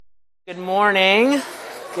Good morning.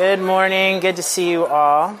 Good morning. Good to see you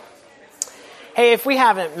all. Hey, if we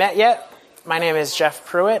haven't met yet, my name is Jeff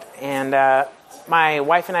Pruitt, and my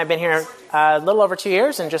wife and I have been here a little over 2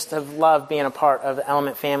 years and just have loved being a part of the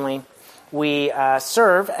Element family. We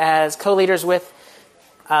serve as co-leaders with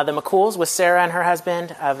the McCools, with Sarah and her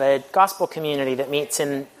husband, of a gospel community that meets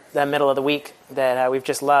in the middle of the week that we've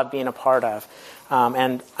just loved being a part of.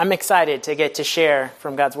 And I'm excited to get to share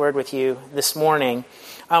from God's Word with you this morning.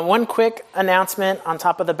 One quick announcement on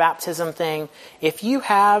top of the baptism thing. If you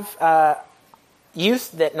have youth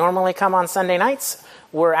that normally come on Sunday nights,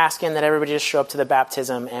 we're asking that everybody just show up to the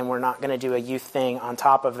baptism, and we're not going to do a youth thing on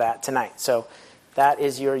top of that tonight. So that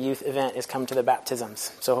is your youth event, is come to the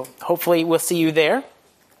baptisms. So hopefully we'll see you there.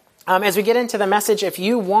 As we get into the message, if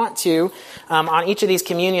you want to, on each of these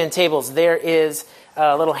communion tables, there is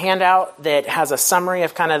a little handout that has a summary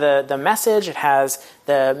of kind of the message. It has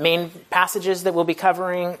the main passages that we'll be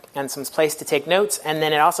covering and some place to take notes. And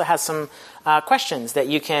then it also has some questions that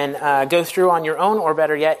you can go through on your own, or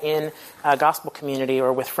better yet, in a gospel community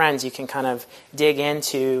or with friends. You can kind of dig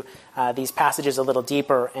into these passages a little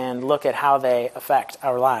deeper and look at how they affect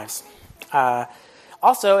our lives.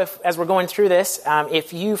 Also, as we're going through this,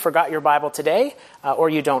 if you forgot your Bible today or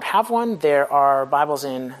you don't have one, there are Bibles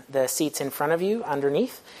in the seats in front of you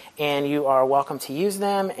underneath, and you are welcome to use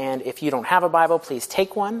them. And if you don't have a Bible, please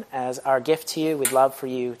take one as our gift to you. We'd love for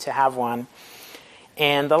you to have one.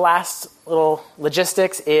 And the last little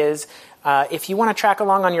logistics is if you want to track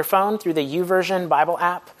along on your phone through the YouVersion Bible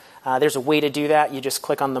app, there's a way to do that. You just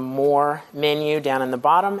click on the More menu down in the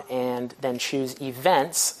bottom and then choose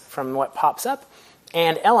Events from what pops up.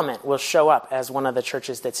 And Element will show up as one of the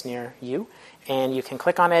churches that's near you. And you can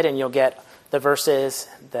click on it and you'll get the verses,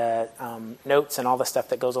 the notes, and all the stuff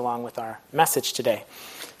that goes along with our message today.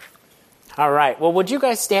 All right. Well, would you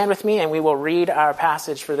guys stand with me and we will read our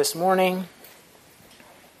passage for this morning.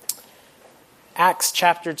 Acts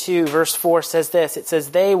chapter 2, verse 4 says this. It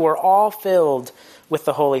says, "They were all filled with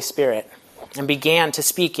the Holy Spirit and began to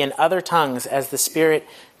speak in other tongues as the Spirit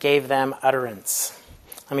gave them utterance."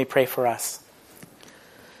 Let me pray for us.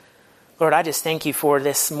 Lord, I just thank you for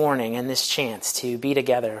this morning and this chance to be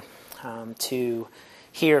together, to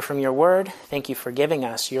hear from your word. Thank you for giving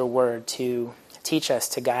us your word to teach us,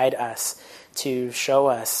 to guide us, to show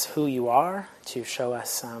us who you are, to show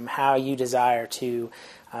us how you desire to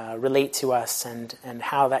relate to us and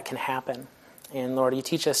how that can happen. And Lord, you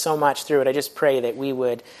teach us so much through it. I just pray that we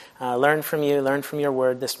would learn from you, learn from your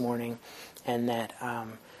word this morning, and that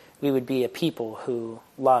we would be a people who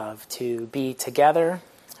love to be together,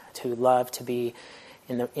 who love to be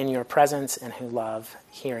in your presence, and who love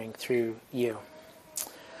hearing through you.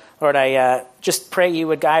 Lord, I just pray you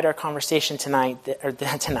would guide our conversation tonight.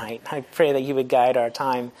 I pray that you would guide our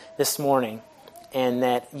time this morning, and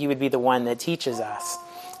that you would be the one that teaches us,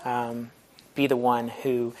 be the one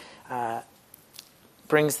who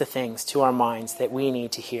brings the things to our minds that we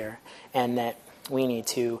need to hear and that we need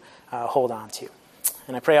to hold on to.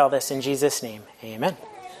 And I pray all this in Jesus' name. Amen.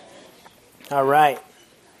 All right.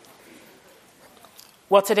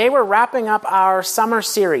 Well, today we're wrapping up our summer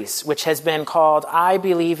series, which has been called I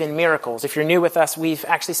Believe in Miracles. If you're new with us, we've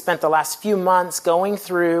actually spent the last few months going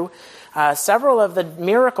through several of the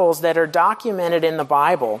miracles that are documented in the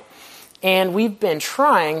Bible. And we've been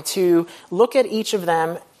trying to look at each of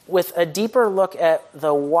them with a deeper look at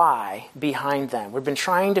the why behind them. We've been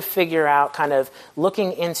trying to figure out, kind of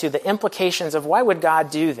looking into the implications of why would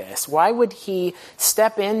God do this? Why would he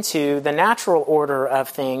step into the natural order of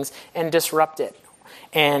things and disrupt it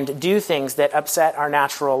and do things that upset our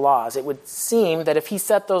natural laws? It would seem that if he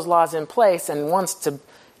set those laws in place and wants to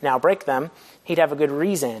now break them, he'd have a good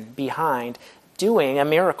reason behind doing a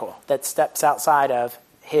miracle that steps outside of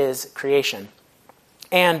his creation.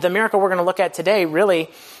 And the miracle we're going to look at today really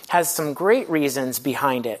has some great reasons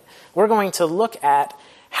behind it. We're going to look at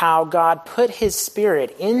how God put his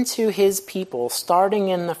Spirit into his people starting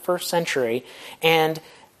in the first century and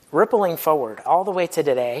rippling forward all the way to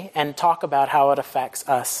today, and talk about how it affects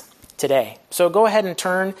us today. So go ahead and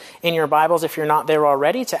turn in your Bibles, if you're not there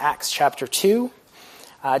already, to Acts chapter 2.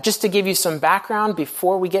 Just to give you some background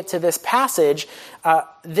before we get to this passage,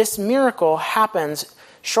 this miracle happens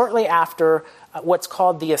shortly after what's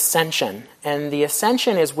called the Ascension. And the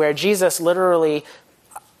Ascension is where Jesus literally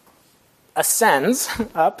ascends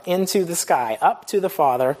up into the sky, up to the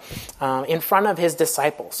Father, in front of his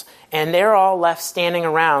disciples. And they're all left standing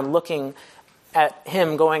around looking at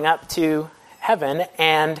him going up to heaven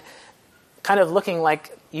and kind of looking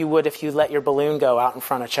like you would if you let your balloon go out in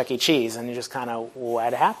front of Chuck E. Cheese, and you just kind of,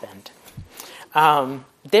 what happened?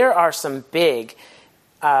 There are some big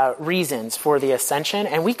reasons for the ascension,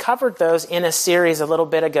 and we covered those in a series a little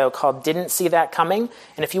bit ago called Didn't See That Coming.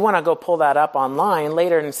 And if you want to go pull that up online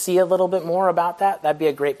later and see a little bit more about that, that'd be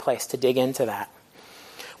a great place to dig into that.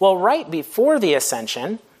 Well, right before the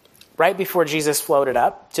ascension, right before Jesus floated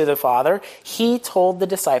up to the Father, he told the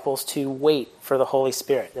disciples to wait for the Holy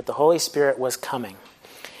Spirit, that the Holy Spirit was coming.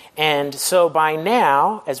 And so by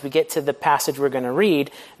now, as we get to the passage we're going to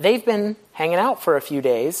read, they've been hanging out for a few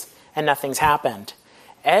days and nothing's happened.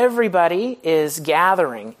 Everybody is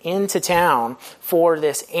gathering into town for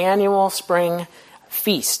this annual spring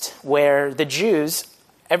feast where the Jews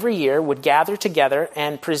every year would gather together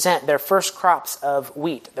and present their first crops of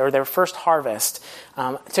wheat or their first harvest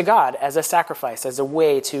to God as a sacrifice, as a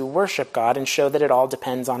way to worship God and show that it all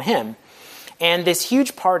depends on him. And this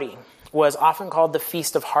huge party was often called the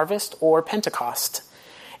Feast of Harvest or Pentecost.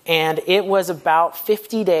 And it was about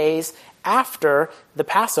 50 days after the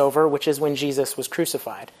Passover, which is when Jesus was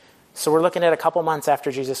crucified. So we're looking at a couple months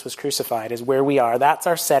after Jesus was crucified is where we are. That's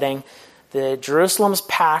our setting. The Jerusalem's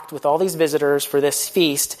packed with all these visitors for this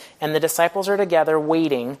feast, and the disciples are together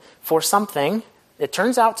waiting for something. It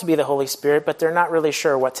turns out to be the Holy Spirit, but they're not really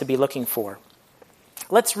sure what to be looking for.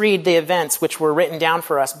 Let's read the events which were written down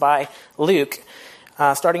for us by Luke,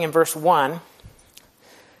 starting in verse 1.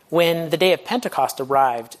 When the day of Pentecost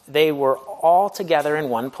arrived, they were all together in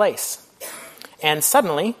one place. And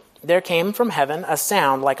suddenly there came from heaven a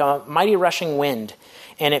sound like a mighty rushing wind,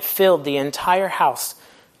 and it filled the entire house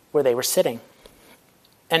where they were sitting.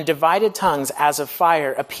 And divided tongues as of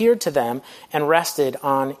fire appeared to them and rested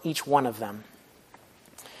on each one of them.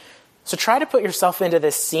 So try to put yourself into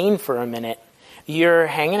this scene for a minute. You're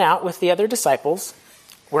hanging out with the other disciples.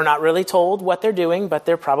 We're not really told what they're doing, but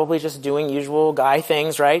they're probably just doing usual guy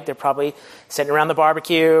things, right? They're probably sitting around the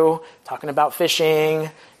barbecue, talking about fishing,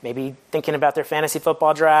 maybe thinking about their fantasy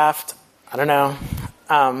football draft. I don't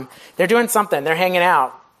know. They're doing something. They're hanging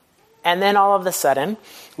out. And then all of a sudden,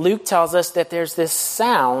 Luke tells us that there's this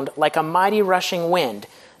sound like a mighty rushing wind.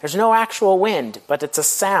 There's no actual wind, but it's a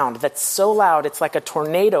sound that's so loud it's like a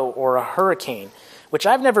tornado or a hurricane, which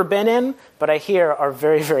I've never been in, but I hear are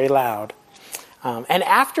very, very loud. And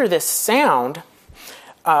after this sound,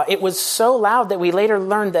 it was so loud that we later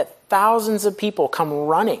learned that thousands of people come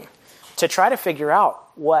running to try to figure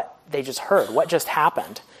out what they just heard, what just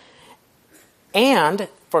happened. And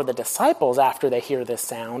for the disciples, after they hear this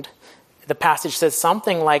sound, the passage says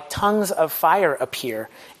something like tongues of fire appear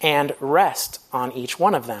and rest on each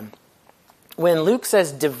one of them. When Luke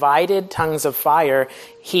says divided tongues of fire,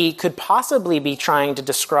 he could possibly be trying to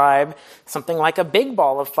describe something like a big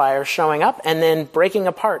ball of fire showing up and then breaking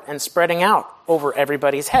apart and spreading out over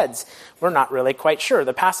everybody's heads. We're not really quite sure.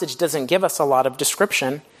 The passage doesn't give us a lot of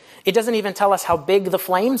description. It doesn't even tell us how big the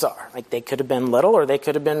flames are. Like they could have been little or they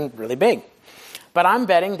could have been really big. But I'm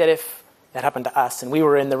betting that if that happened to us and we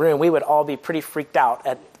were in the room, we would all be pretty freaked out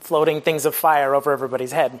at floating things of fire over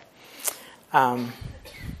everybody's head.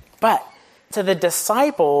 But to the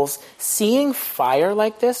disciples, seeing fire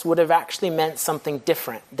like this would have actually meant something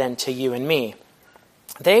different than to you and me.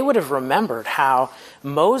 They would have remembered how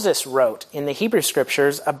Moses wrote in the Hebrew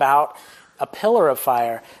Scriptures about a pillar of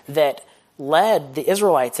fire that led the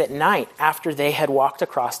Israelites at night after they had walked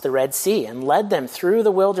across the Red Sea and led them through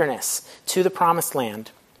the wilderness to the Promised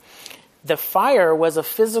Land. The fire was a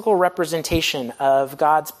physical representation of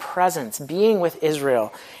God's presence being with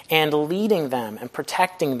Israel and leading them and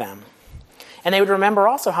protecting them. And they would remember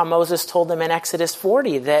also how Moses told them in Exodus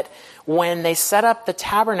 40 that when they set up the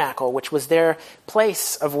tabernacle, which was their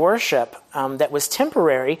place of worship that was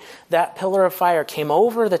temporary, that pillar of fire came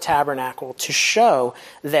over the tabernacle to show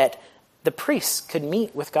that the priests could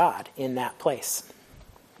meet with God in that place.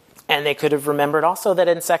 And they could have remembered also that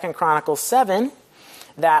in 2 Chronicles 7,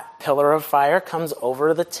 that pillar of fire comes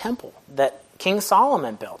over the temple that King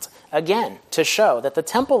Solomon built, again, to show that the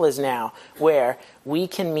temple is now where we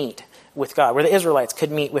can meet with God, where the Israelites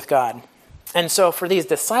could meet with God. And so for these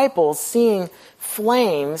disciples, seeing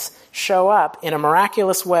flames show up in a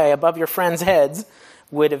miraculous way above your friends' heads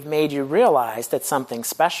would have made you realize that something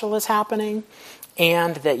special is happening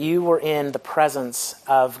and that you were in the presence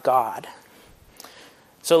of God.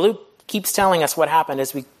 So Luke keeps telling us what happened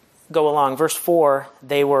as we go along. Verse 4,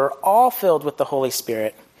 they were all filled with the Holy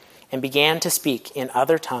Spirit and began to speak in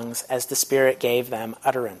other tongues as the Spirit gave them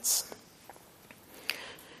utterance.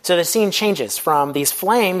 So the scene changes from these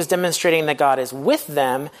flames demonstrating that God is with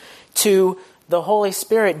them to the Holy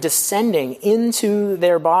Spirit descending into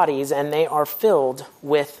their bodies, and they are filled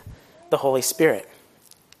with the Holy Spirit.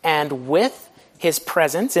 And with his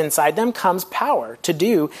presence inside them comes power to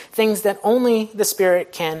do things that only the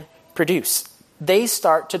Spirit can produce. they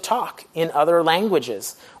start to talk in other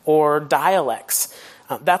languages or dialects.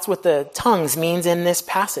 That's what the tongues means in this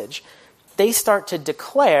passage. They start to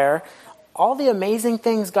declare all the amazing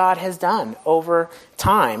things God has done over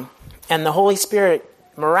time, and the Holy Spirit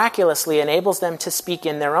miraculously enables them to speak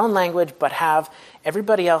in their own language, but have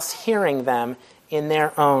everybody else hearing them in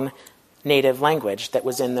their own native language that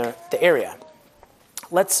was in the area.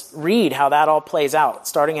 Let's read how that all plays out,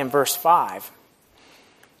 starting in verse 5.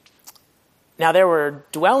 Now there were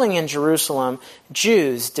dwelling in Jerusalem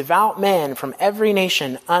Jews, devout men from every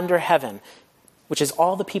nation under heaven, which is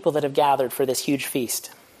all the people that have gathered for this huge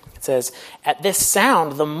feast. It says, at this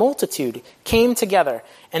sound the multitude came together,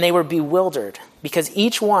 and they were bewildered, because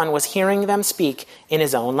each one was hearing them speak in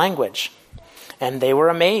his own language. And they were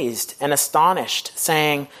amazed and astonished,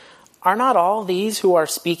 saying, are not all these who are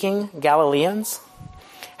speaking Galileans?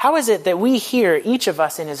 How is it that we hear each of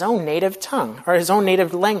us in his own native tongue, or his own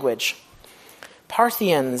native language?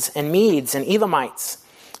 Parthians and Medes and Elamites,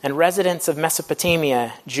 and residents of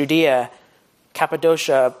Mesopotamia, Judea,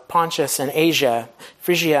 Cappadocia, Pontus and Asia,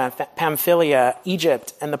 Phrygia, Pamphylia,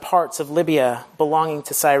 Egypt, and the parts of Libya belonging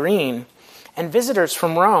to Cyrene, and visitors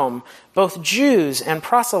from Rome, both Jews and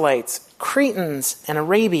proselytes, Cretans and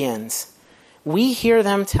Arabians. We hear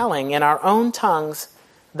them telling in our own tongues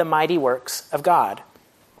the mighty works of God.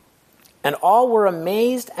 And all were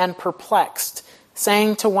amazed and perplexed,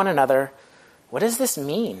 saying to one another, what does this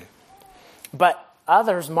mean? But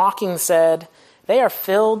others mocking said, they are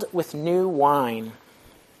filled with new wine.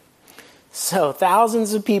 So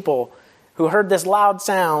thousands of people who heard this loud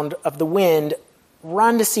sound of the wind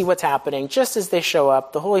run to see what's happening. Just as they show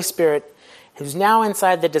up, the Holy Spirit, who's now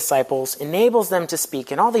inside the disciples, enables them to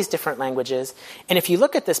speak in all these different languages. And if you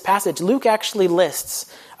look at this passage, Luke actually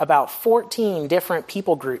lists about 14 different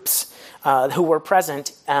people groups who were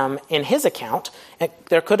present in his account.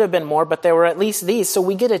 There could have been more, but there were at least these. So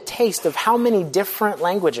we get a taste of how many different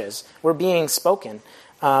languages were being spoken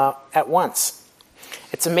at once.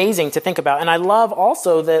 It's amazing to think about. And I love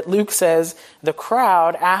also that Luke says the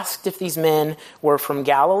crowd asked if these men were from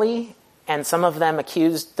Galilee, and some of them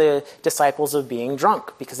accused the disciples of being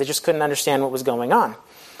drunk because they just couldn't understand what was going on.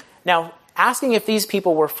 Now, asking if these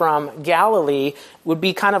people were from Galilee would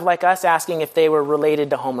be kind of like us asking if they were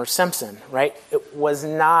related to Homer Simpson, right? It was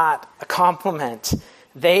not a compliment.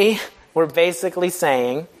 They were basically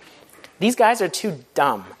saying, these guys are too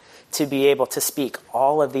dumb to be able to speak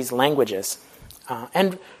all of these languages.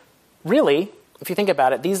 And really, if you think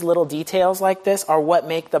about it, these little details like this are what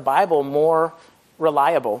make the Bible more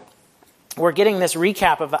reliable. We're getting this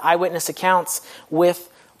recap of the eyewitness accounts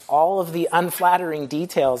with all of the unflattering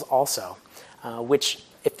details also, which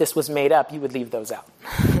if this was made up, you would leave those out.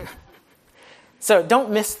 So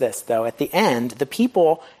don't miss this, though. At the end, the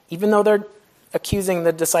people, even though they're accusing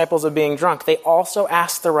the disciples of being drunk, they also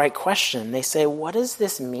ask the right question. They say, what does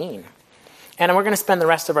this mean? And we're going to spend the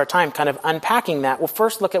rest of our time kind of unpacking that. We'll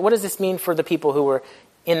first look at what does this mean for the people who were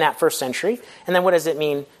in that first century, and then what does it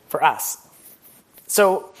mean for us?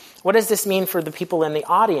 So what does this mean for the people in the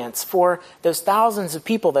audience, for those thousands of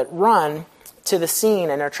people that run to the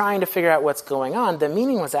scene and are trying to figure out what's going on? The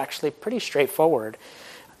meaning was actually pretty straightforward.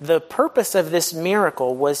 The purpose of this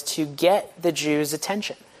miracle was to get the Jews'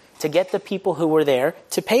 attention, to get the people who were there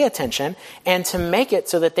to pay attention, and to make it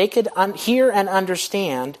so that they could hear and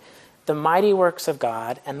understand the mighty works of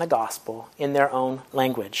God and the gospel in their own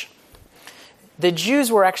language. The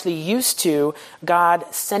Jews were actually used to God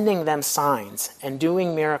sending them signs and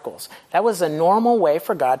doing miracles. That was a normal way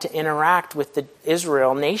for God to interact with the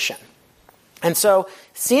Israel nation. And so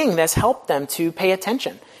seeing this helped them to pay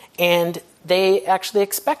attention. And they actually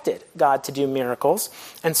expected God to do miracles.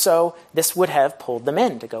 And so this would have pulled them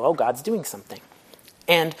in to go, oh, God's doing something.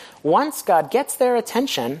 And once God gets their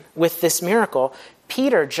attention with this miracle,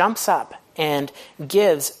 Peter jumps up and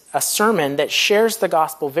gives a sermon that shares the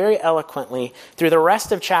gospel very eloquently through the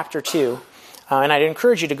rest of chapter 2. And I'd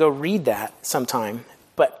encourage you to go read that sometime.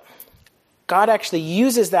 But God actually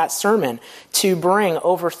uses that sermon to bring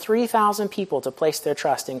over 3,000 people to place their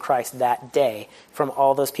trust in Christ that day from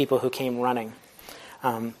all those people who came running,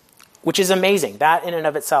 which is amazing. That in and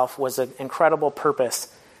of itself was an incredible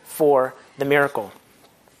purpose for the miracle.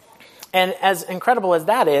 And as incredible as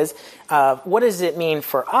that is, what does it mean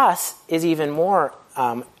for us is even more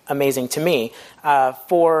amazing to me.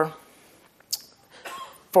 For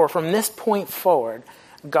from this point forward,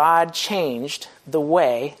 God changed the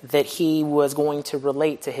way that he was going to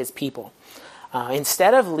relate to his people.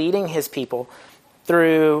 Instead of leading his people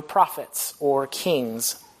through prophets or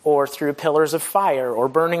kings or through pillars of fire or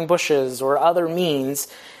burning bushes or other means,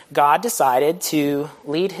 God decided to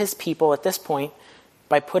lead his people at this point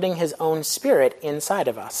by putting his own Spirit inside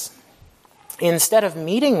of us. Instead of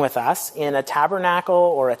meeting with us in a tabernacle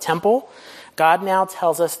or a temple, God now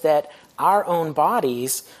tells us that our own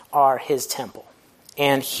bodies are his temple,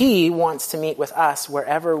 and he wants to meet with us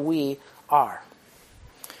wherever we are.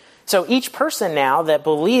 So each person now that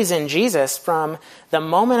believes in Jesus from the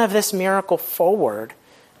moment of this miracle forward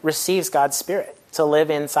receives God's Spirit to live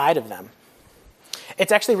inside of them.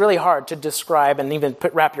 It's actually really hard to describe and even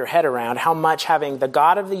wrap your head around how much having the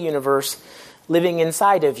God of the universe living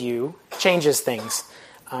inside of you changes things.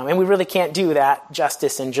 And we really can't do that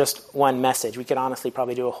justice in just one message. We could honestly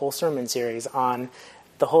probably do a whole sermon series on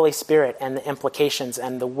the Holy Spirit and the implications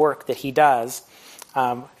and the work that he does.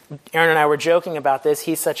 Aaron and I were joking about this.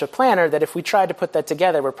 He's such a planner that if we tried to put that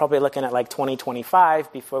together, we're probably looking at like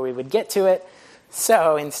 2025 before we would get to it.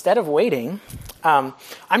 So instead of waiting, I'm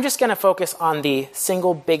just going to focus on the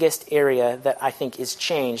single biggest area that I think is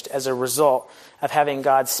changed as a result of having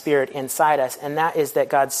God's Spirit inside us, and that is that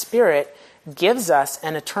God's Spirit gives us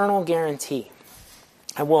an eternal guarantee.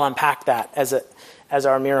 And we'll unpack that as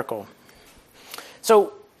our miracle.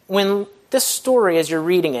 So when this story, as you're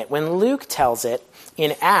reading it, when Luke tells it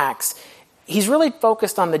in Acts, he's really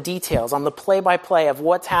focused on the details, on the play-by-play of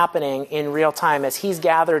what's happening in real time as he's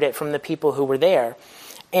gathered it from the people who were there.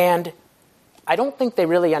 And I don't think they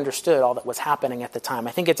really understood all that was happening at the time.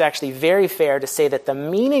 I think it's actually very fair to say that the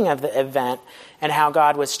meaning of the event and how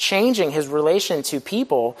God was changing his relation to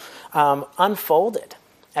people unfolded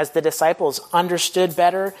as the disciples understood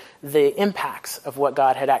better the impacts of what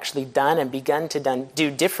God had actually done and begun to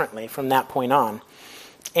do differently from that point on.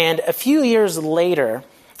 And a few years later,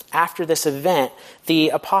 after this event, the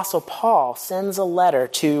Apostle Paul sends a letter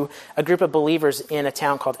to a group of believers in a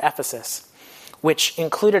town called Ephesus, which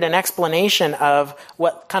included an explanation of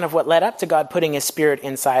what led up to God putting his Spirit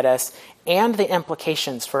inside us and the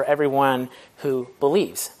implications for everyone who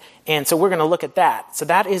believes. And so we're going to look at that. So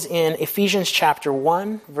that is in Ephesians chapter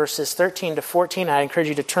 1, verses 13 to 14. I encourage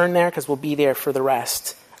you to turn there because we'll be there for the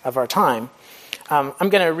rest of our time. I'm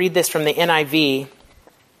going to read this from the NIV.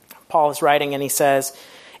 Paul is writing and he says,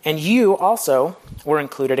 "And you also were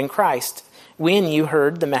included in Christ when you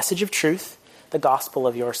heard the message of truth, the gospel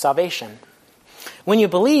of your salvation. When you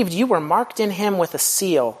believed, you were marked in him with a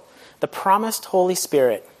seal, the promised Holy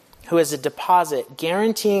Spirit, who is a deposit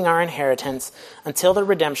guaranteeing our inheritance until the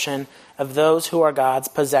redemption of those who are God's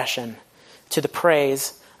possession, to the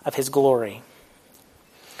praise of his glory."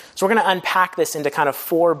 So we're going to unpack this into kind of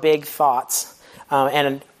four big thoughts,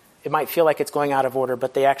 and it might feel like it's going out of order,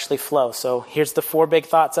 but they actually flow. So here's the four big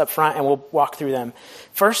thoughts up front, and we'll walk through them.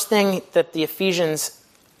 First thing that the Ephesians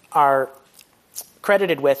are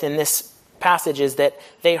credited with in this passage is that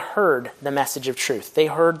they heard the message of truth. They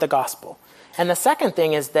heard the gospel. And the second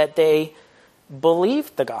thing is that they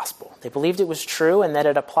believed the gospel. They believed it was true and that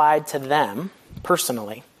it applied to them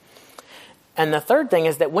personally. And the third thing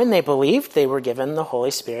is that when they believed, they were given the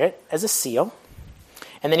Holy Spirit as a seal.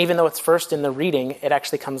 And then even though it's first in the reading, it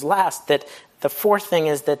actually comes last, that the fourth thing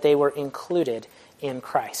is that they were included in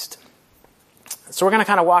Christ. So we're going to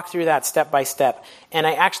kind of walk through that step by step. And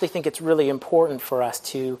I actually think it's really important for us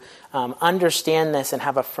to understand this and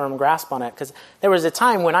have a firm grasp on it. Because there was a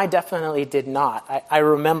time when I definitely did not. I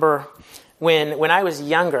remember when I was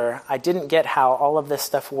younger, I didn't get how all of this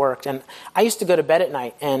stuff worked. And I used to go to bed at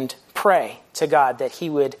night and pray to God that he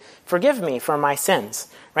would forgive me for my sins.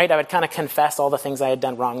 Right? I would kind of confess all the things I had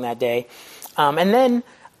done wrong that day. And then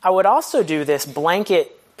I would also do this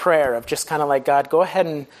blanket prayer of just kind of like, God, go ahead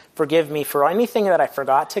and forgive me for anything that I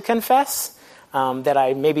forgot to confess, that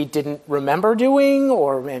I maybe didn't remember doing,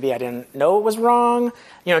 or maybe I didn't know it was wrong.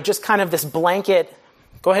 Just kind of this blanket,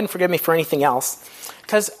 go ahead and forgive me for anything else.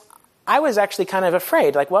 Because I was actually kind of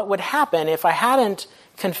afraid, like what would happen if I hadn't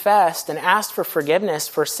confessed and asked for forgiveness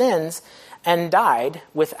for sins and died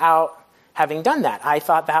without having done that. I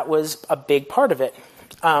thought that was a big part of it.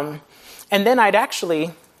 And then I'd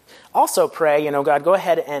actually also pray, God, go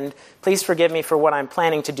ahead and please forgive me for what I'm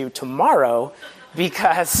planning to do tomorrow,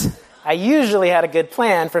 because I usually had a good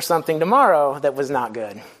plan for something tomorrow that was not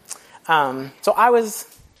good. So I was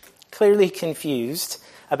clearly confused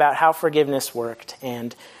about how forgiveness worked,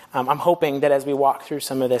 and I'm hoping that as we walk through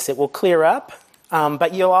some of this, it will clear up.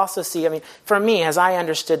 But you'll also see, for me, as I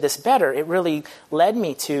understood this better, it really led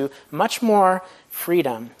me to much more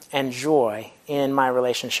freedom and joy in my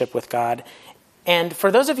relationship with God. And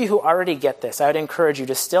for those of you who already get this, I would encourage you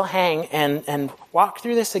to still hang and walk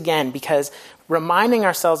through this again, because reminding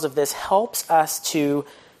ourselves of this helps us to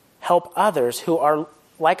help others who are,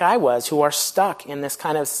 like I was, who are stuck in this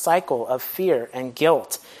kind of cycle of fear and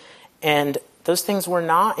guilt. And those things were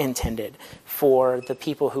not intended for the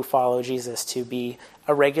people who follow Jesus to be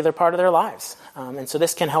a regular part of their lives. And so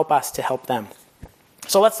this can help us to help them.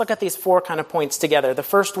 So let's look at these 4 kind of points together. The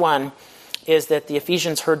first one is that the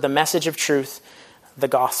Ephesians heard the message of truth, the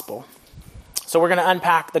gospel. So we're going to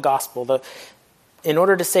unpack the gospel. In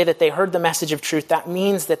order to say that they heard the message of truth, that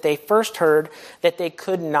means that they first heard that they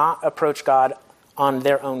could not approach God on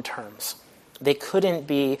their own terms. They couldn't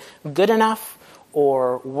be good enough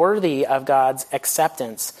or worthy of God's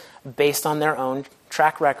acceptance based on their own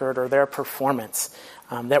track record or their performance.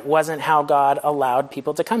 That wasn't how God allowed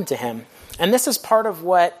people to come to him. And this is part of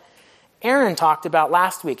what Aaron talked about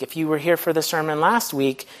last week. If you were here for the sermon last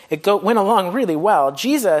week, it went along really well.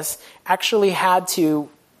 Jesus actually had to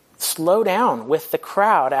slow down with the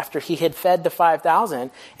crowd after he had fed the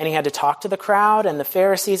 5,000, and he had to talk to the crowd and the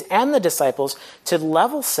Pharisees and the disciples to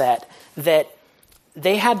level set that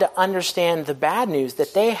they had to understand the bad news,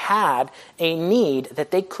 that they had a need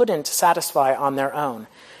that they couldn't satisfy on their own.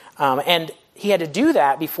 And he had to do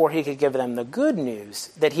that before he could give them the good news,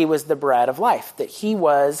 that he was the bread of life, that he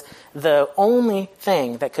was the only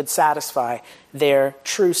thing that could satisfy their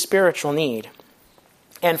true spiritual need.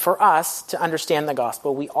 And for us to understand the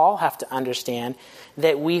gospel, we all have to understand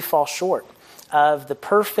that we fall short of the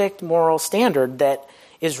perfect moral standard that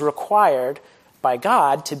is required by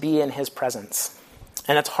God to be in his presence.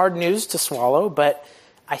 And that's hard news to swallow, but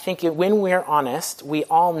I think when we're honest, we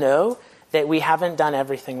all know that we haven't done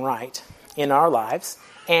everything right in our lives,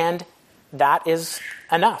 and that is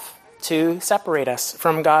enough to separate us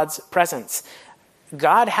from God's presence.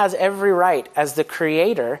 God has every right as the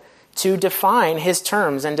creator to define his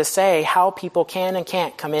terms and to say how people can and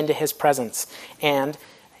can't come into his presence. And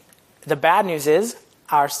the bad news is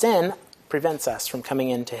our sin prevents us from coming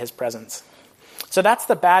into his presence. So that's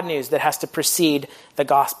the bad news that has to precede the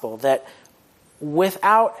gospel, that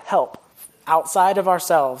without help outside of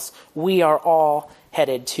ourselves, we are all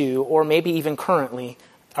headed to, or maybe even currently,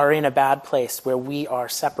 are in a bad place where we are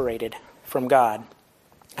separated from God.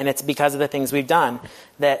 And it's because of the things we've done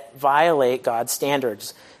that violate God's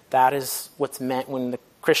standards. That is what's meant when the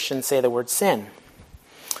Christians say the word sin.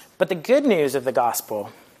 But the good news of the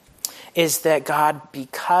gospel is that God,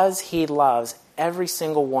 because he loves every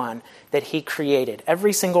single one that he created,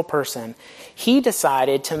 every single person, he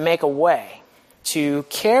decided to make a way to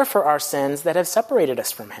care for our sins that have separated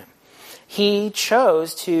us from him. He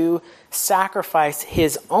chose to sacrifice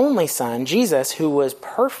his only son, Jesus, who was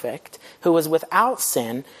perfect, who was without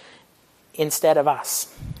sin, instead of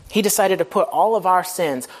us. He decided to put all of our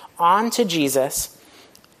sins onto Jesus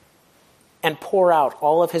and pour out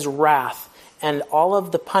all of his wrath and all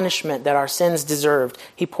of the punishment that our sins deserved.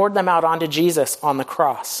 He poured them out onto Jesus on the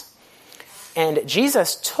cross. And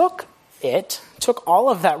Jesus took all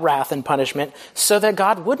of that wrath and punishment so that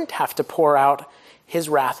God wouldn't have to pour out his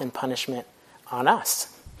wrath and punishment on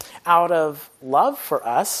us. Out of love for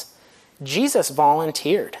us, Jesus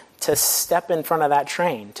volunteered to step in front of that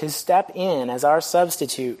train, to step in as our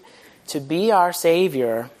substitute, to be our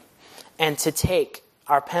Savior, and to take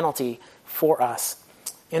our penalty for us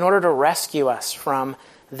in order to rescue us from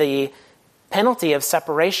the penalty of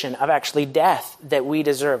separation, of actually death that we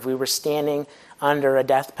deserve. We were standing under a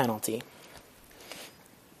death penalty.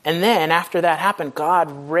 And then after that happened,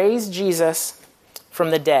 God raised Jesus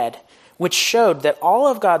from the dead, which showed that all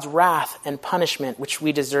of God's wrath and punishment, which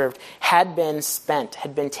we deserved, had been spent,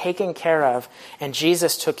 had been taken care of, and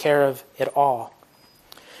Jesus took care of it all.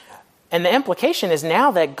 And the implication is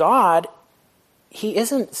now that God, he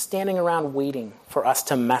isn't standing around waiting for us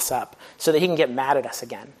to mess up so that he can get mad at us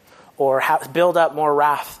again or build up more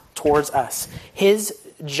wrath towards us. His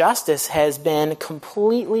justice has been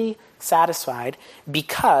completely satisfied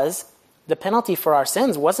because the penalty for our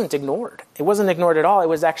sins wasn't ignored. It wasn't ignored at all. It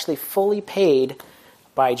was actually fully paid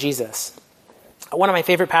by Jesus. One of my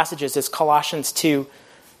favorite passages is Colossians 2,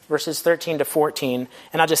 verses 13 to 14,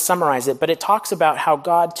 and I'll just summarize it. But it talks about how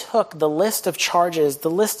God took the list of charges, the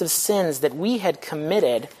list of sins that we had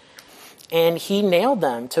committed, and he nailed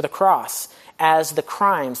them to the cross as the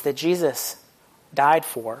crimes that Jesus died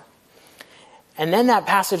for. And then that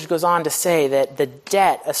passage goes on to say that the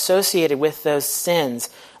debt associated with those sins,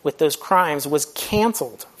 with those crimes, was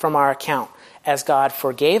canceled from our account as God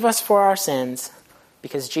forgave us for our sins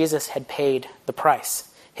because Jesus had paid the price.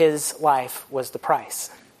 His life was the price.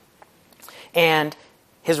 And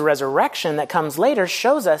his resurrection that comes later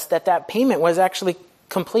shows us that that payment was actually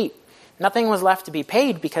complete. Nothing was left to be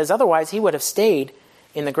paid because otherwise he would have stayed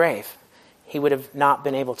in the grave. He would have not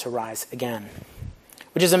been able to rise again,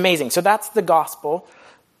 which is amazing. So that's the gospel.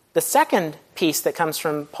 The second piece that comes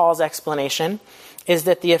from Paul's explanation is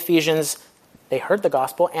that the Ephesians They heard the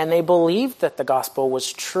gospel, and they believed that the gospel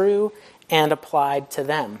was true and applied to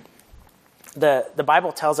them. The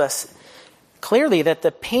Bible tells us clearly that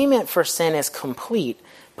the payment for sin is complete,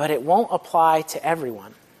 but it won't apply to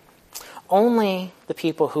everyone. Only the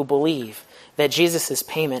people who believe that Jesus'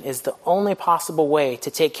 payment is the only possible way to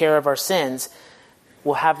take care of our sins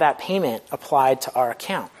will have that payment applied to our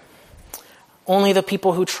account. Only the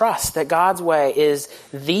people who trust that God's way is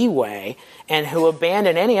the way and who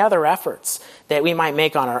abandon any other efforts that we might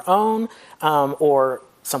make on our own or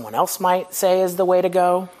someone else might say is the way to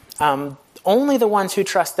go. Only the ones who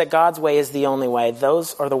trust that God's way is the only way,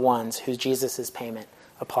 those are the ones who Jesus' payment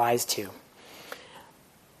applies to.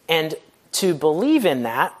 And to believe in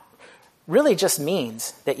that really just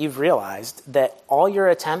means that you've realized that all your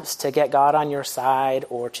attempts to get God on your side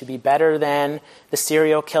or to be better than the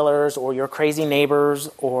serial killers or your crazy neighbors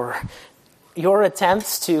or your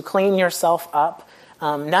attempts to clean yourself up,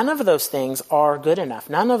 none of those things are good enough.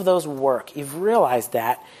 None of those work. You've realized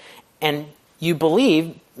that, and you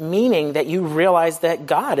believe, meaning that you realize that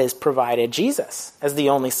God has provided Jesus as the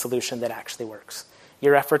only solution that actually works.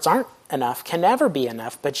 Your efforts aren't enough, can never be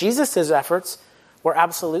enough, but Jesus' efforts were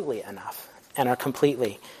absolutely enough and are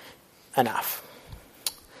completely enough.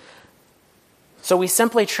 So we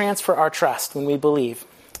simply transfer our trust when we believe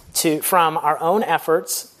from our own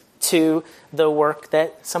efforts to the work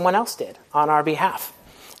that someone else did on our behalf.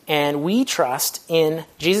 And we trust in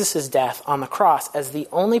Jesus' death on the cross as the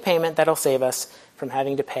only payment that'll save us from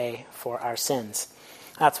having to pay for our sins.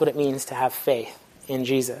 That's what it means to have faith in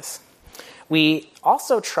Jesus. We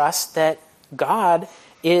also trust that God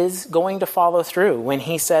is going to follow through when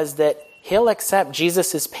he says that he'll accept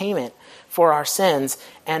Jesus' payment for our sins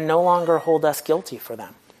and no longer hold us guilty for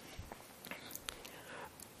them.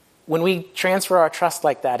 When we transfer our trust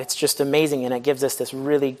like that, it's just amazing, and it gives us this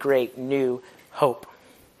really great new hope.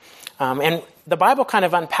 And the Bible kind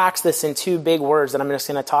of unpacks this in two big words that I'm just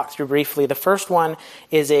going to talk through briefly. The first one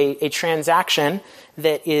is a transaction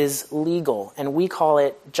that is legal, and we call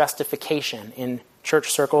it justification in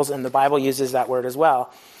church circles, and the Bible uses that word as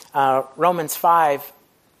well. Romans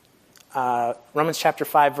chapter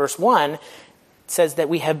 5, verse 1 says that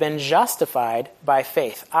we have been justified by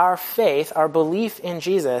faith. Our faith, our belief in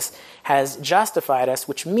Jesus has justified us,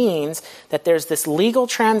 which means that there's this legal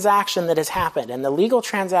transaction that has happened. And the legal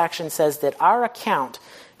transaction says that our account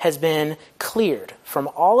has been cleared from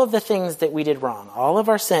all of the things that we did wrong, all of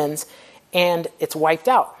our sins, and it's wiped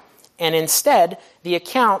out. And instead, the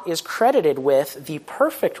account is credited with the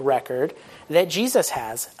perfect record that Jesus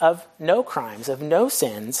has of no crimes, of no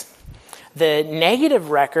sins. The negative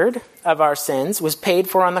record of our sins was paid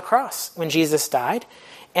for on the cross when Jesus died,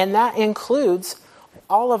 and that includes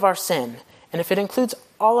all of our sin. And if it includes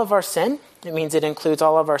all of our sin, it means it includes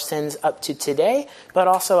all of our sins up to today, but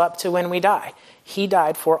also up to when we die. He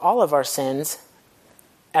died for all of our sins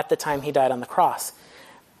at the time he died on the cross.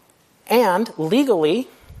 And legally,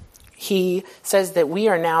 he says that we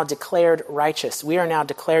are now declared righteous. We are now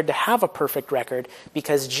declared to have a perfect record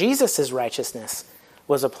because Jesus' righteousness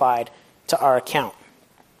was applied to our account.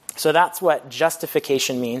 So that's what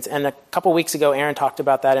justification means. And a couple weeks ago, Aaron talked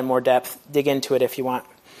about that in more depth. Dig into it if you want.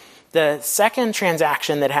 The second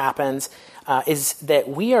transaction that happens is that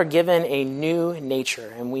we are given a new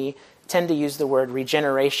nature. And we tend to use the word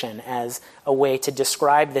regeneration as a way to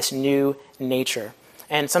describe this new nature.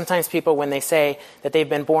 And sometimes people, when they say that they've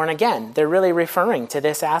been born again, they're really referring to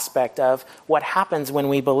this aspect of what happens when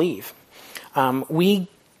we believe. We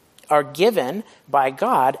are given by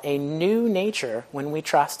God a new nature when we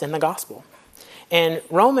trust in the gospel. And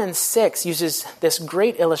Romans 6 uses this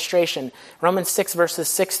great illustration. Romans 6 verses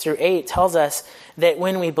 6 through 8 tells us that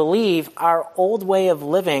when we believe, our old way of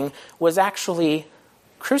living was actually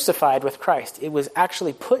crucified with Christ. It was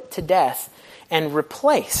actually put to death and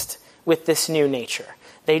replaced with this new nature.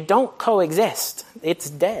 They don't coexist. It's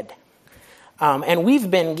dead. And we've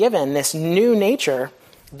been given this new nature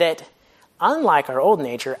that, unlike our old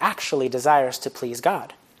nature, actually desires to please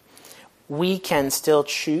God. We can still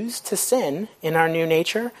choose to sin in our new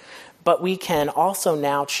nature, but we can also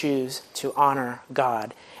now choose to honor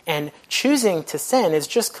God. And choosing to sin is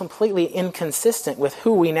just completely inconsistent with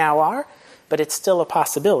who we now are, but it's still a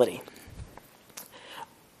possibility.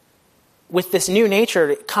 With this new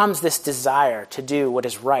nature comes this desire to do what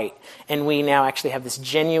is right, and we now actually have this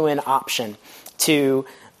genuine option to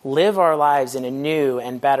live our lives in a new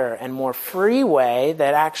and better and more free way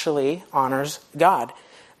that actually honors God.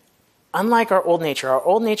 Unlike our old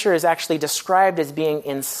nature is actually described as being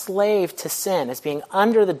enslaved to sin, as being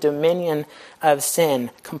under the dominion of sin,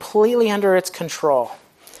 completely under its control.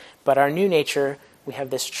 But our new nature we have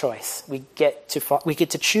this choice. We get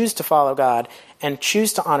to choose to follow God and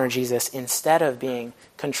choose to honor Jesus instead of being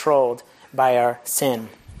controlled by our sin.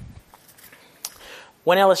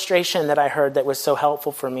 One illustration that I heard that was so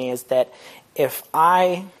helpful for me is that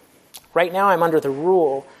right now I'm under the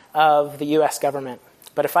rule of the U.S. government,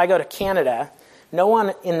 but if I go to Canada, no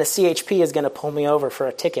one in the CHP is going to pull me over for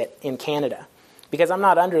a ticket in Canada because I'm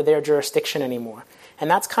not under their jurisdiction anymore. And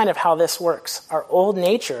that's kind of how this works. Our old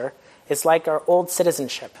nature is like our old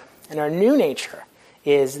citizenship, and our new nature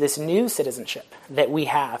is this new citizenship that we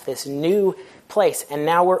have, this new place, and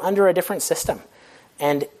now we're under a different system.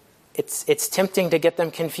 And it's tempting to get them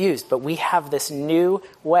confused, but we have this new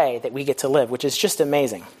way that we get to live, which is just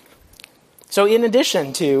amazing. So in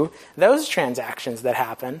addition to those transactions that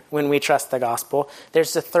happen when we trust the gospel,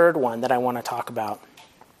 there's the third one that I want to talk about.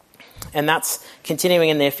 And that's continuing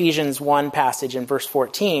in the Ephesians 1 passage in verse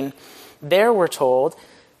 14. There we're told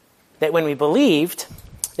that when we believed,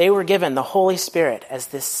 they were given the Holy Spirit as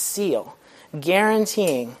this seal,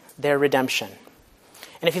 guaranteeing their redemption.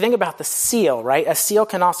 And if you think about the seal, right, a seal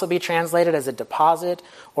can also be translated as a deposit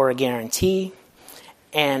or a guarantee.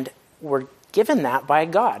 And we're given that by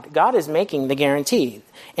God. God is making the guarantee.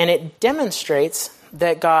 And it demonstrates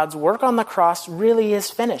that God's work on the cross really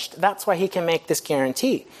is finished. That's why he can make this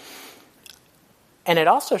guarantee. And it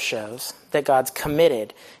also shows that God's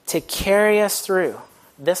committed to carry us through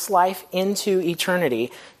this life into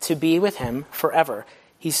eternity to be with him forever.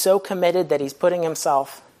 He's so committed that he's putting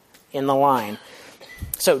himself in the line.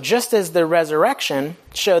 So just as the resurrection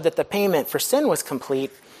showed that the payment for sin was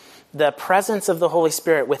complete, the presence of the Holy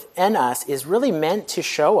Spirit within us is really meant to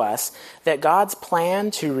show us that God's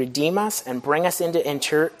plan to redeem us and bring us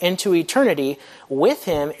into eternity with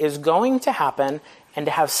him is going to happen, and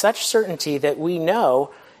to have such certainty that we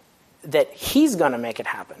know that he's going to make it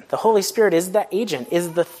happen. The Holy Spirit is the agent,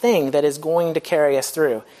 is the thing that is going to carry us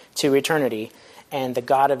through to eternity. And the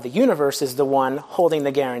God of the universe is the one holding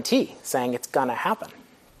the guarantee, saying it's going to happen,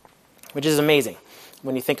 which is amazing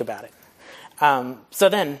when you think about it. So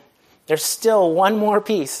then, there's still one more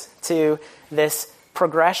piece to this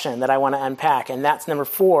progression that I want to unpack, and that's number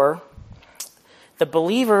 4. The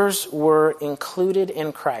believers were included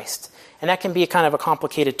in Christ. And that can be kind of a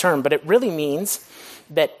complicated term, but it really means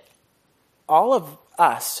that all of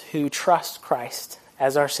us who trust Christ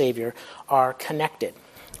as our Savior are connected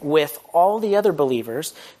with all the other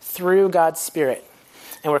believers through God's Spirit.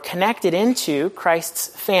 And we're connected into Christ's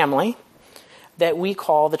family that we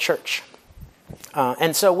call the church.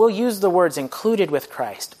 And so we'll use the words included with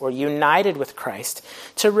Christ or united with Christ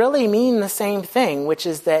to really mean the same thing, which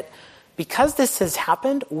is that because this has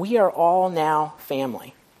happened, we are all now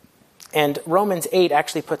family. And Romans 8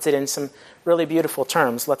 actually puts it in some really beautiful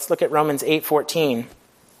terms. Let's look at Romans 8:14.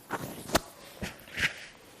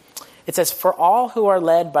 It says, "For all who are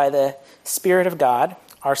led by the Spirit of God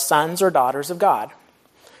are sons or daughters of God.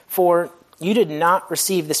 For you did not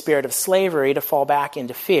receive the spirit of slavery to fall back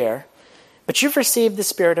into fear, but you've received the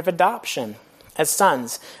spirit of adoption as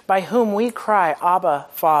sons, by whom we cry, Abba,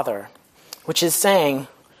 Father," which is saying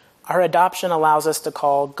our adoption allows us to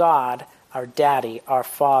call God our daddy, our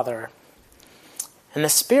father. And the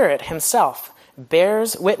Spirit himself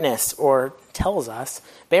bears witness, or tells us,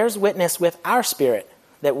 bears witness with our spirit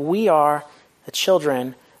that we are the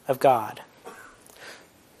children of God.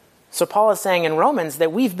 So Paul is saying in Romans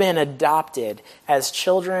that we've been adopted as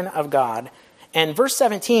children of God. And verse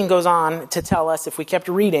 17 goes on to tell us, if we kept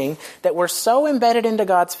reading, that we're so embedded into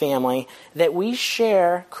God's family that we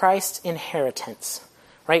share Christ's inheritance.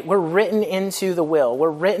 Right? We're written into the will. We're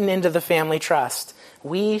written into the family trust.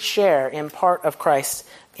 We share in part of Christ's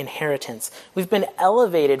inheritance. We've been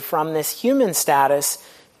elevated from this human status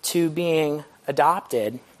to being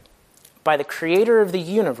adopted by the creator of the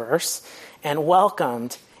universe and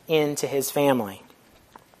welcomed into his family.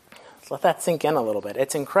 So let that sink in a little bit.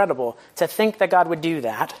 It's incredible to think that God would do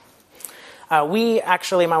that. My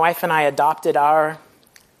wife and I adopted our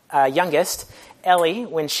youngest, Ellie,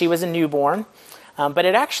 when she was a newborn. But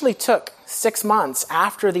it actually took 6 months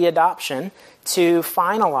after the adoption to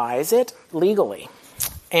finalize it legally.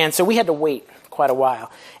 And so we had to wait quite a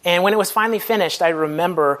while. And when it was finally finished, I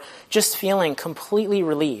remember just feeling completely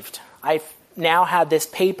relieved. I now had this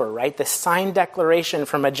paper, right, this signed declaration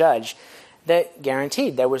from a judge that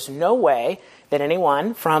guaranteed there was no way that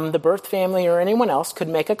anyone from the birth family or anyone else could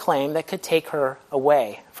make a claim that could take her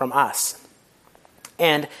away from us.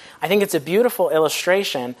 And I think it's a beautiful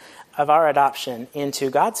illustration of our adoption into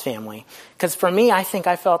God's family. Because for me, I think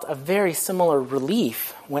I felt a very similar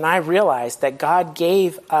relief when I realized that God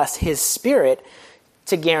gave us his Spirit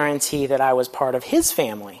to guarantee that I was part of his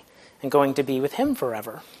family and going to be with him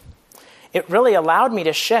forever. it really allowed me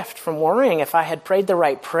to shift from worrying if I had prayed the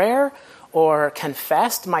right prayer or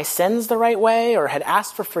confessed my sins the right way or had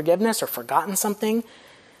asked for forgiveness or forgotten something,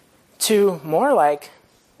 to more like,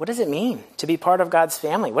 what does it mean to be part of God's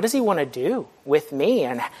family? What does he want to do with me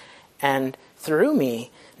and through me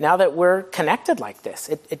now that we're connected like this?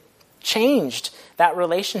 It changed that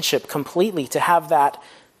relationship completely to have that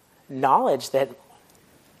knowledge that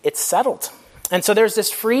it's settled. And so there's this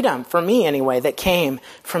freedom, for me anyway, that came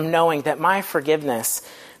from knowing that my forgiveness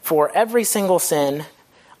for every single sin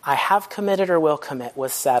I have committed or will commit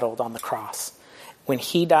was settled on the cross. When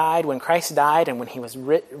he died, when Christ died, and when he was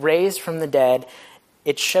raised from the dead,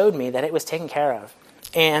 it showed me that it was taken care of.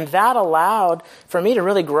 And that allowed for me to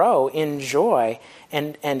really grow in joy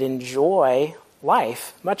and enjoy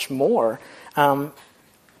life much more,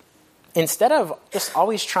 instead of just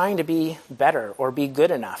always trying to be better or be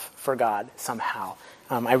good enough for God somehow.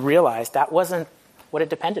 I realized that wasn't what it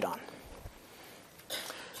depended on.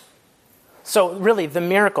 So really, the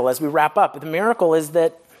miracle, as we wrap up, the miracle is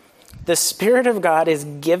that the Spirit of God is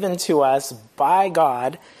given to us by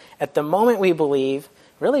God at the moment we believe,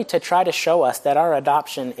 really to try to show us that our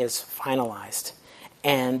adoption is finalized.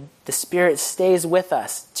 And the Spirit stays with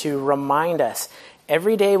us to remind us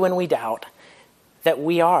every day when we doubt that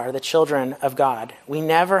we are the children of God. We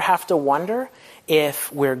never have to wonder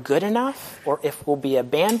if we're good enough, or if we'll be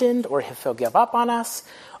abandoned, or if he'll give up on us,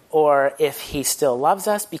 or if he still loves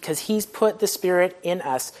us, because he's put the Spirit in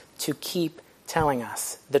us to keep telling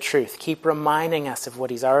us the truth, keep reminding us of what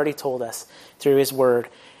he's already told us through his word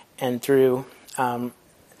and through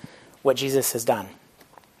what Jesus has done.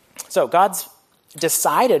 So God's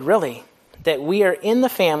decided, really, that we are in the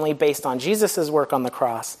family based on Jesus' work on the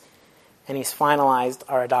cross, and he's finalized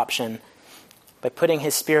our adoption by putting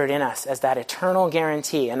his Spirit in us as that eternal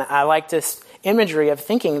guarantee. And I like this imagery of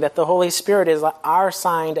thinking that the Holy Spirit is our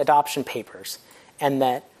signed adoption papers, and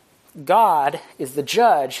that God is the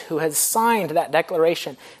judge who has signed that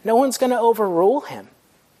declaration. No one's going to overrule him.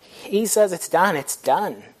 He says it's done. It's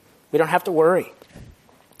done. We don't have to worry.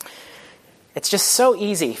 It's just so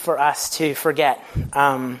easy for us to forget,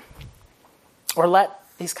 or let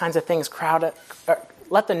these kinds of things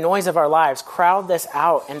let the noise of our lives crowd this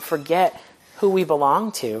out and forget who we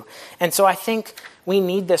belong to. And so I think we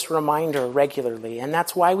need this reminder regularly, and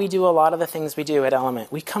that's why we do a lot of the things we do at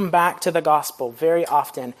Element. We come back to the gospel very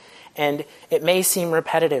often, and it may seem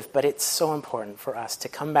repetitive, but it's so important for us to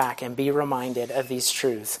come back and be reminded of these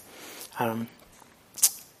truths.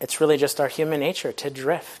 It's really just our human nature to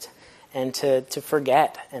drift and to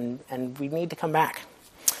forget, and we need to come back.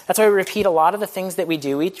 That's why we repeat a lot of the things that we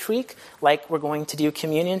do each week, like we're going to do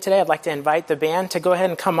communion today. I'd like to invite the band to go ahead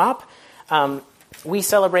and come up. We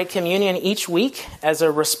celebrate communion each week as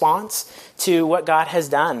a response to what God has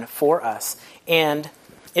done for us. And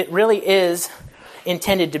it really is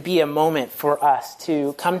intended to be a moment for us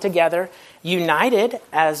to come together, united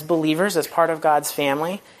as believers, as part of God's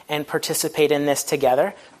family, and participate in this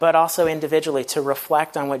together, but also individually to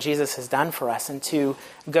reflect on what Jesus has done for us and to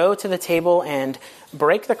go to the table and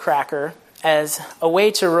break the cracker as a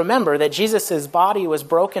way to remember that Jesus' body was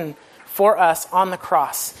broken for us on the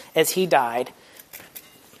cross as he died.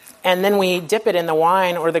 And then we dip it in the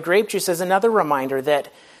wine or the grape juice as another reminder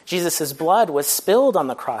that Jesus' blood was spilled on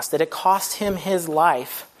the cross, that it cost him his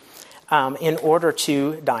life in order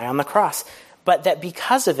to die on the cross. But that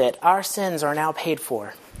because of it, our sins are now paid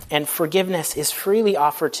for. And forgiveness is freely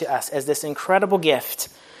offered to us as this incredible gift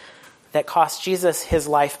that cost Jesus his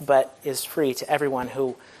life, but is free to everyone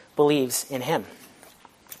who believes in him.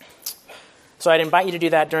 So I'd invite you to do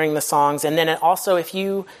that during the songs. And then also, if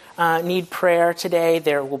you need prayer today,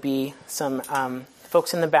 there will be some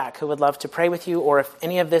folks in the back who would love to pray with you. Or if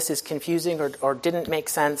any of this is confusing or didn't make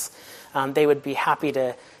sense, they would be happy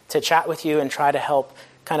to chat with you and try to help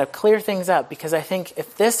kind of clear things up. Because I think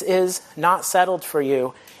if this is not settled for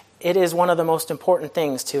you, it is one of the most important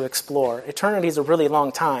things to explore. Eternity is a really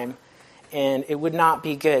long time, and it would not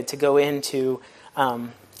be good to go into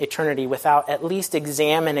eternity without at least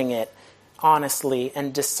examining it honestly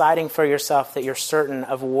and deciding for yourself that you're certain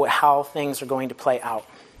of how things are going to play out.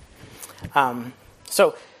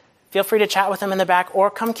 So feel free to chat with them in the back,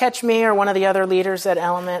 or come catch me or one of the other leaders at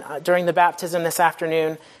Element during the baptism this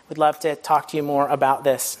afternoon. We'd love to talk to you more about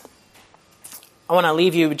this. I want to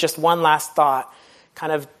leave you with just one last thought.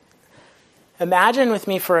 Kind of imagine with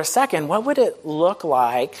me for a second, what would it look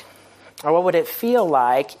like, or what would it feel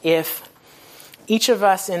like if each of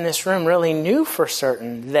us in this room really knew for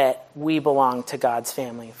certain that we belong to God's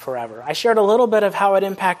family forever? I shared a little bit of how it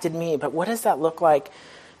impacted me, but what does that look like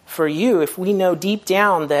for you if we know deep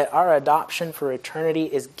down that our adoption for eternity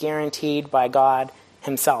is guaranteed by God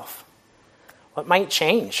himself? What might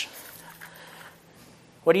change?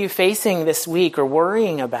 What are you facing this week or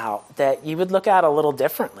worrying about that you would look at a little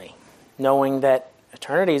differently, knowing that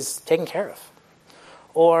eternity is taken care of?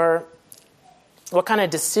 Or what kind of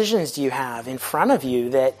decisions do you have in front of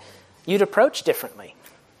you that you'd approach differently,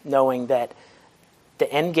 knowing that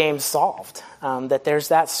the end game's solved, that there's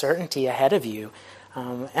that certainty ahead of you?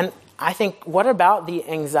 And I think, what about the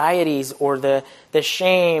anxieties or the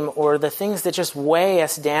shame or the things that just weigh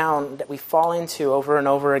us down that we fall into over and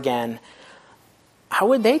over again? How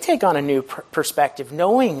would they take on a new perspective,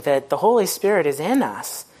 knowing that the Holy Spirit is in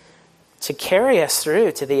us to carry us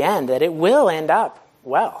through to the end, that it will end up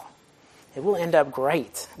well. It will end up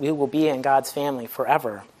great. We will be in God's family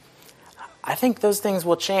forever. I think those things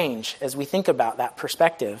will change as we think about that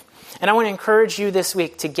perspective. And I want to encourage you this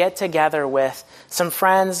week to get together with some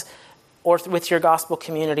friends or with your gospel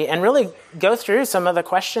community and really go through some of the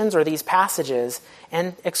questions or these passages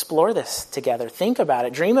and explore this together. Think about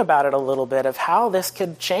it, dream about it a little bit of how this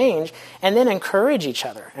could change, and then encourage each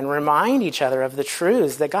other and remind each other of the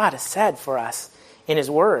truths that God has said for us in His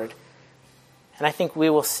Word. And I think we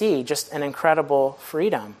will see just an incredible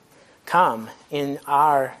freedom come in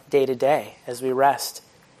our day-to-day as we rest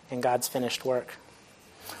in God's finished work.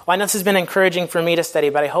 Well, I know this has been encouraging for me to study,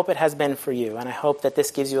 but I hope it has been for you. And I hope that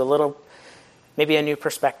this gives you a little, maybe a new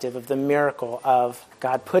perspective of the miracle of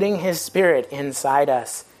God putting His Spirit inside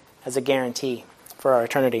us as a guarantee for our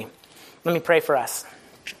eternity. Let me pray for us.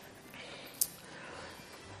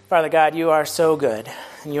 Father God, you are so good,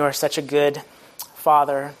 and you are such a good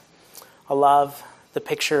Father. I love the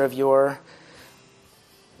picture of your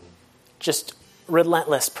just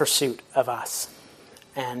relentless pursuit of us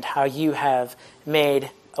and how you have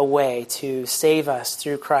made a way to save us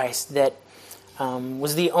through Christ that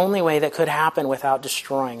was the only way that could happen without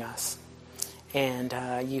destroying us. And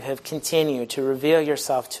you have continued to reveal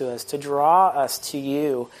yourself to us, to draw us to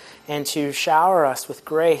you, and to shower us with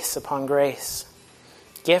grace upon grace,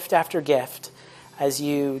 gift after gift, as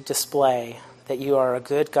you display that you are a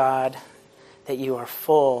good God, that you are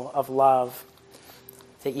full of love,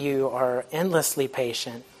 that you are endlessly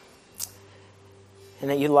patient, and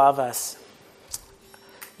that you love us.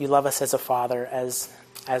 You love us as a father, as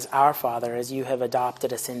our Father, as you have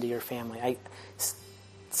adopted us into your family. I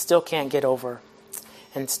still can't get over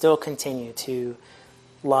and still continue to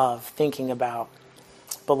love thinking about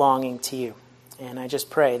belonging to you. And I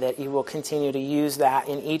just pray that you will continue to use that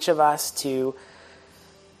in each of us to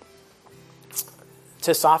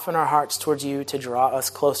soften our hearts towards you, to draw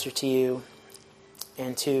us closer to you,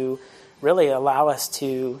 and to really allow us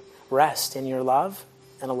to rest in your love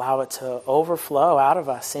and allow it to overflow out of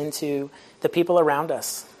us into the people around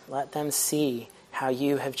us. Let them see how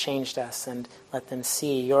you have changed us, and let them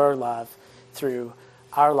see your love through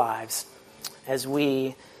our lives as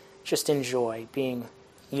we just enjoy being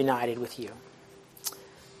united with you.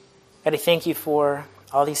 God, I thank you for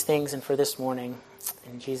all these things and for this morning.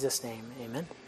 In Jesus' name, amen.